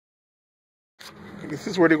This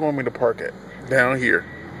is where they want me to park at. Down here.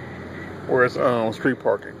 Where it's street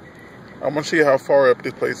parking. I'm gonna see how far up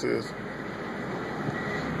this place is.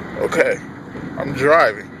 Okay. I'm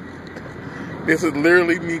driving. This is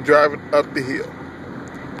literally me driving up the hill.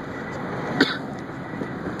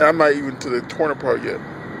 I'm not even to the corner part yet.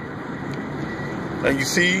 And you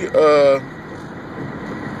see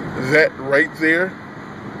that right there?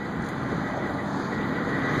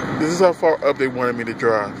 This is how far up they wanted me to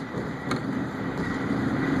drive.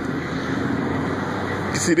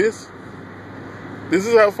 You see this? This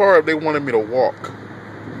is how far up they wanted me to walk.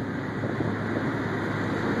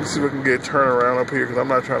 Let's see if we can get a turn around up here because I'm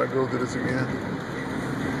not trying to go through this again.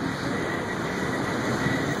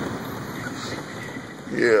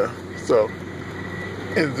 Yeah, so.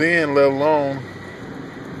 And then, let alone.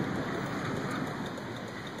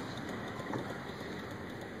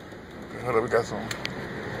 Hold up, we got some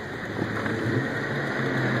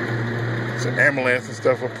ambulance and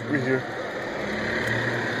stuff up here.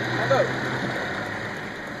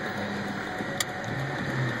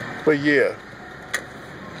 But yeah,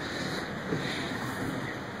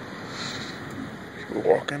 people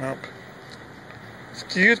walking up.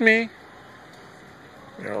 Excuse me.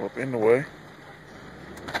 Y'all up in the way.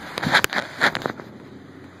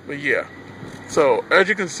 But yeah, so as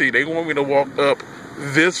you can see, they want me to walk up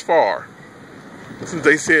this far. Since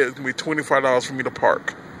they said it's gonna be $25 for me to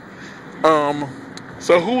park.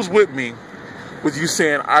 So who's with me with you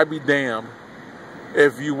saying I be damned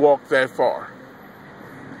if you walk that far?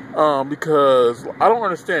 Because I don't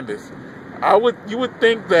understand this. You would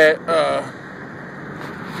think that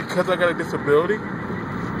because I got a disability,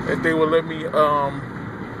 that they would let me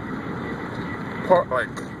park, like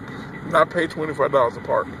not pay $25 to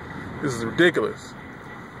park. This is ridiculous.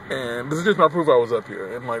 And this is just my proof I was up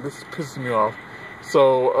here, and like this pisses me off.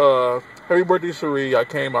 So happy birthday, Cherie. I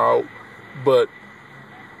came out, but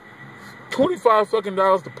 $25 fucking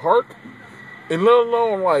to park, and let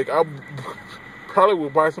alone like I probably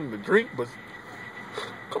would buy something to drink, but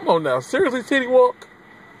come on now, seriously, City Walk.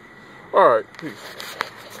 All right, peace.